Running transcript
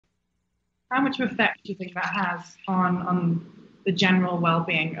how much of effect do you think that has on the general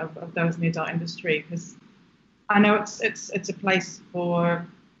well-being of those in the adult industry? Because I know it's a place for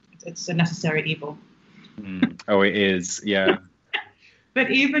it's a necessary evil. Oh, it is, yeah. But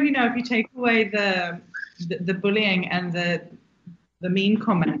even if you take away the bullying and the mean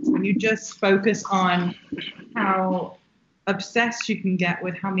comments, when you just focus on how obsessed you can get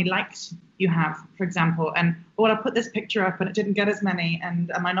with how many likes you have, for example, and I put this picture up and it didn't get as many,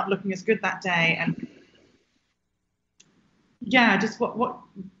 and am I not looking as good that day? And yeah, just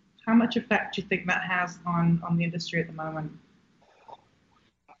how much effect do you think that has on the industry at the moment?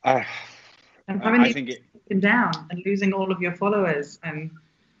 And having I think down and losing all of your followers. And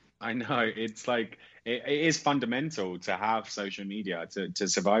I know it's like it is fundamental to have social media to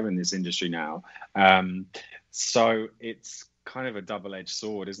survive in this industry now. So it's kind of a double-edged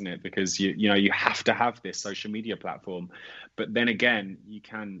sword, isn't it? Because you have to have this social media platform, but then again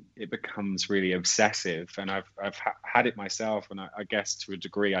it becomes really obsessive, and I've had it myself, and I guess to a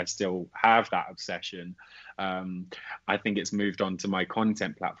degree I still have that obsession. I think it's moved on to my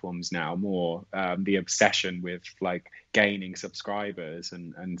content platforms now more, the obsession with like gaining subscribers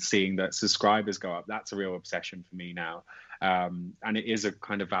and seeing that subscribers go up. That's a real obsession for me now. And it is a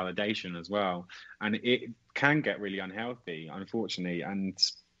kind of validation as well. And it can get really unhealthy, unfortunately. And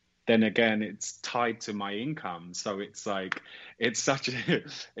then again, it's tied to my income. So it's like, it's such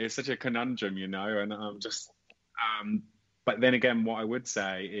a conundrum, and I'm just, but then again, what I would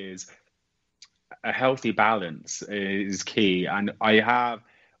say is a healthy balance is key. And I have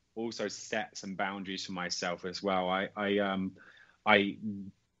also set some boundaries for myself as well. I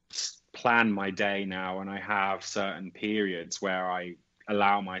plan my day now, and I have certain periods where I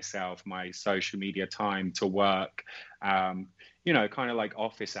allow myself my social media time to work, kind of like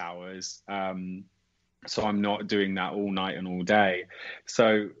office hours. So I'm not doing that all night and all day.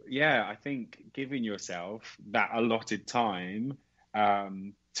 So yeah, I think giving yourself that allotted time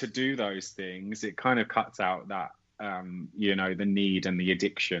to do those things, it kind of cuts out that the need and the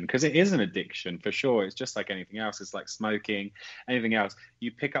addiction, because it is an addiction for sure. It's just like anything else. It's like smoking, anything else.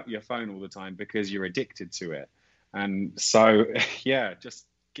 You pick up your phone all the time because you're addicted to it. And so, yeah, just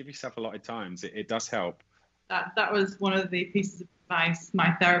give yourself a lot of times. It does help. That was one of the pieces of advice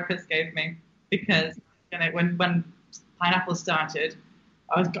my therapist gave me, because when Pineapple started,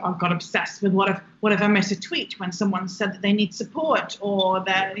 I got obsessed with what if I miss a tweet when someone said that they need support, or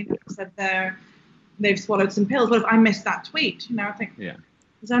said they've swallowed some pills. What if I missed that tweet? I think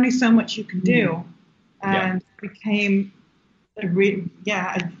there's only so much you can do, and it became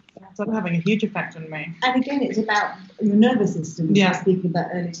started having a huge effect on me. And again, it's about your nervous system, which I was speaking about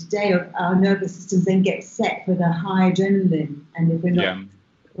earlier today. Our nervous systems then get set for the high adrenaline, and if we're not,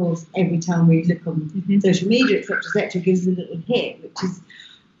 of course, every time we look on social media, etc., it gives us a little hit, which is.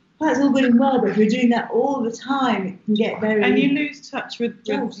 That's all good and well, but if you're doing that all the time, it can get very... And you lose touch with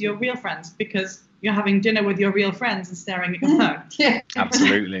your real friends, because you're having dinner with your real friends and staring at your phone. Yeah.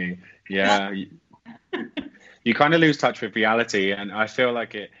 Absolutely. Yeah. You kind of lose touch with reality, and I feel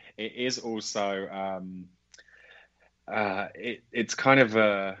like it is also... it's kind of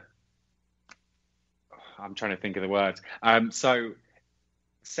a... I'm trying to think of the words. So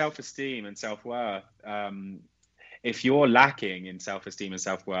self-esteem and self-worth... if you're lacking in self-esteem and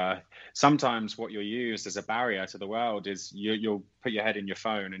self-worth, sometimes what you'll use as a barrier to the world is you'll put your head in your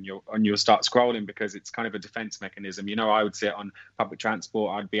phone and you'll start scrolling, because it's kind of a defense mechanism. I would sit on public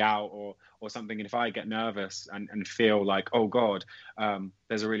transport, I'd be out or something, and if I get nervous and feel like, oh God,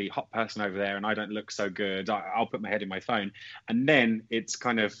 there's a really hot person over there and I don't look so good, I'll put my head in my phone. And then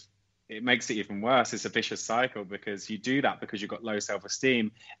it makes it even worse. It's a vicious cycle, because you do that because you've got low self-esteem,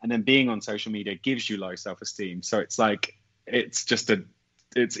 and then being on social media gives you low self-esteem. So it's like, it's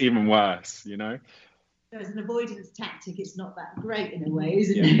even worse, So as an avoidance tactic, it's not that great in a way,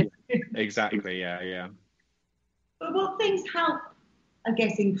 isn't it? Exactly, yeah. But what things help, I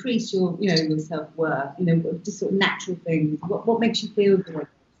guess, increase your self-worth, just sort of natural things? What makes you feel good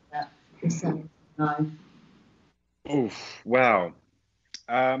about yourself in life? Oh, wow.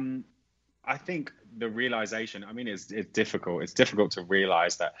 I think the realization, it's difficult. It's difficult to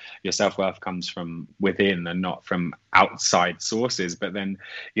realize that your self-worth comes from within and not from outside sources. But then,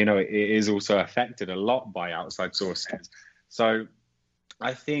 it is also affected a lot by outside sources. So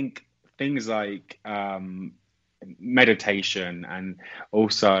I think things like meditation, and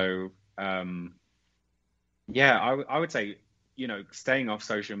also, I would say, staying off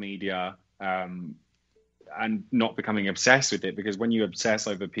social media, and not becoming obsessed with it, because when you obsess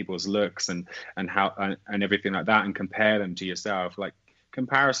over people's looks and how and everything like that, and compare them to yourself, like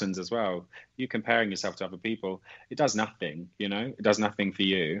comparisons as well, you comparing yourself to other people, it does nothing. It does nothing for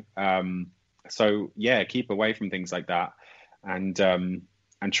you. So yeah, keep away from things like that, and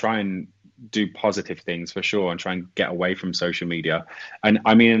try and do positive things for sure, and try and get away from social media. And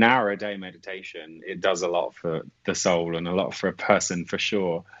I mean, an hour a day meditation, it does a lot for the soul and a lot for a person for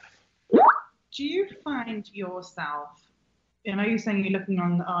sure. Do you find yourself, I know you're saying you're looking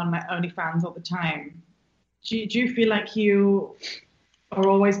on like OnlyFans all the time, do you feel like you are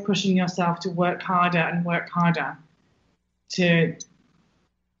always pushing yourself to work harder and work harder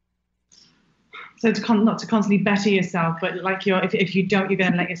not to constantly better yourself, but like if you don't, you're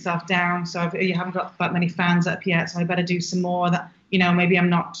going to let yourself down. So if you haven't got that many fans up yet, so I better do some more. That maybe I'm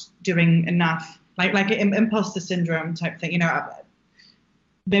not doing enough. Like imposter syndrome type thing.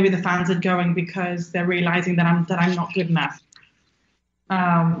 Maybe the fans are going because they're realizing that I'm not good enough.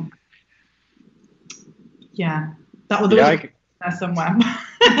 Yeah, that was there somewhere.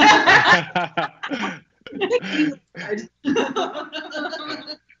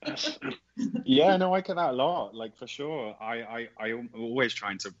 Yeah, no, I get that a lot. Like for sure, I'm always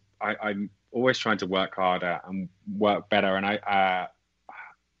trying to. I'm always trying to work harder and work better, and I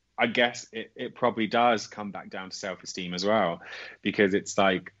guess it probably does come back down to self-esteem as well, because it's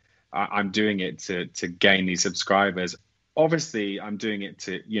like I'm doing it to gain these subscribers. Obviously, I'm doing it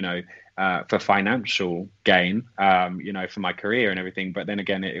to for financial gain, for my career and everything. But then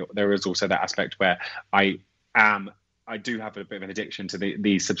again, there is also that aspect where I do have a bit of an addiction to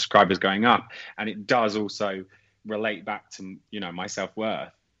the subscribers going up, and it does also relate back to my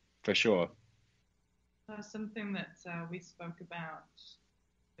self-worth for sure. Something that we spoke about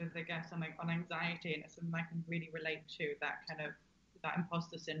with the guest on anxiety, and it's something I can really relate to, that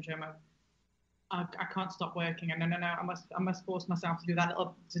imposter syndrome of I can't stop working, and no, I must force myself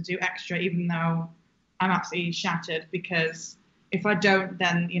to do extra, even though I'm absolutely shattered, because if I don't,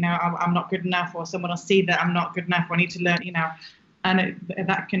 then I'm not good enough, or someone will see that I'm not good enough, or I need to learn, and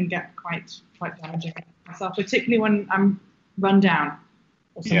that can get quite damaging myself, particularly when I'm run down.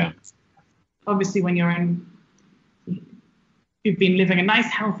 Yeah. Obviously, when you've been living a nice,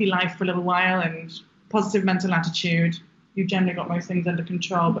 healthy life for a little while and positive mental attitude, you've generally got most things under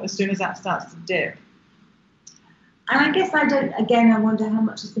control. But as soon as that starts to dip. And I guess I wonder how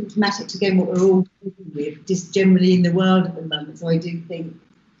much is symptomatic to what we're all dealing with, just generally in the world at the moment. So I do think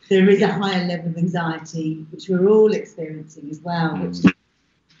there is a higher level of anxiety, which we're all experiencing as well, which is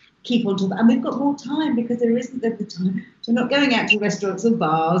keep on top of. And we've got more time because there isn't the time. So we're not going out to restaurants or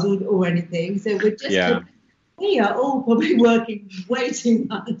bars or anything. So we're just, we are all probably working way too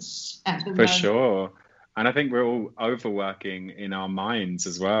much at the moment. For sure. And I think we're all overworking in our minds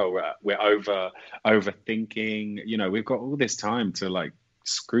as well. We're overthinking. We've got all this time to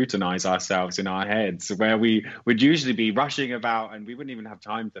scrutinize ourselves in our heads, where we would usually be rushing about and we wouldn't even have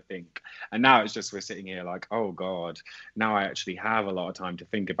time to think. And now it's just we're sitting here like, oh God, now I actually have a lot of time to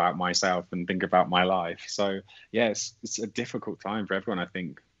think about myself and think about my life. So yes, it's a difficult time for everyone, I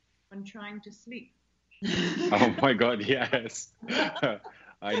think. When trying to sleep. Oh my God, yes.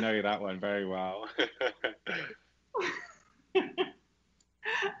 I know that one very well.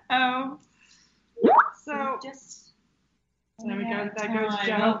 So just there we go. There goes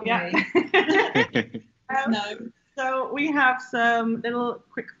Joe. Yeah. So we have some little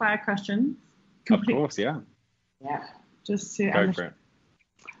quick fire questions. Of course, yeah. Yeah. Just to go for it.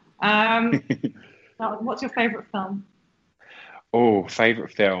 What's your favourite film? Oh,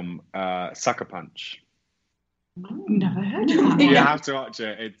 favourite film, Sucker Punch. Never heard of that. You have to watch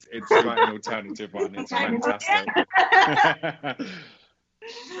it. It's like an alternative one. It's fantastic.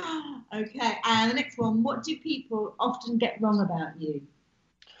 Okay, and the next one. What do people often get wrong about you?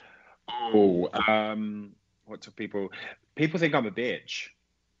 Oh, what do people think I'm a bitch.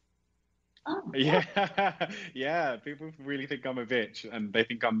 Oh. Yeah, yeah. People really think I'm a bitch, and they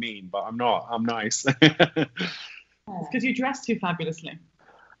think I'm mean, but I'm not. I'm nice. It's because you dress too fabulously.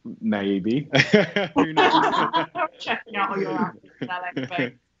 Maybe. Who knows? Checking out all your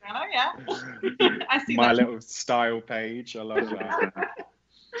outfits. Oh yeah. I see my that. little style page. I love that.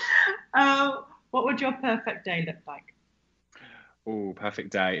 What would your perfect day look like? Oh,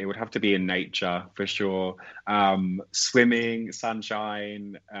 perfect day. It would have to be in nature for sure. Swimming,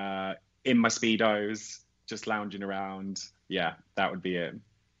 sunshine, in my Speedos, just lounging around. Yeah, that would be it.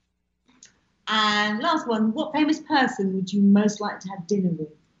 And last one, what famous person would you most like to have dinner with?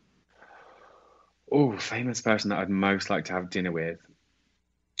 Oh, famous person that I'd most like to have dinner with.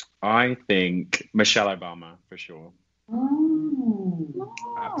 I think Michelle Obama, for sure. Oh.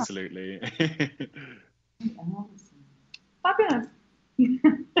 Absolutely. Fabulous. We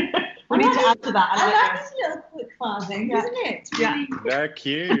need to add to that. I like this little quick fire thing, isn't it? Yeah. They're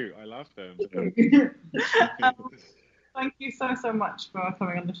cute. I love them. Thank you so much for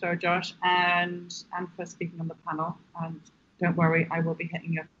coming on the show, Josh, and for speaking on the panel. And don't worry, I will be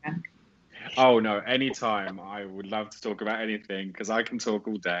hitting you up again. Oh no, anytime. I would love to talk about anything because I can talk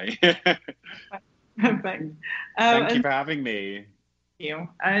all day. Perfect. Thank you for having me.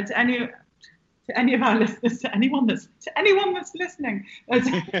 Thank you. To any of our listeners, to anyone that's listening,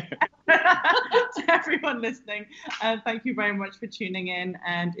 to everyone listening, thank you very much for tuning in.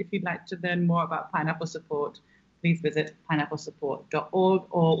 And if you'd like to learn more about Pineapple Support, please visit pineapplesupport.org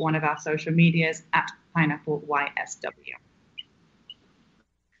or one of our social medias at pineapple.ysw.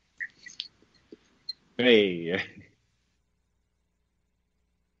 Hey.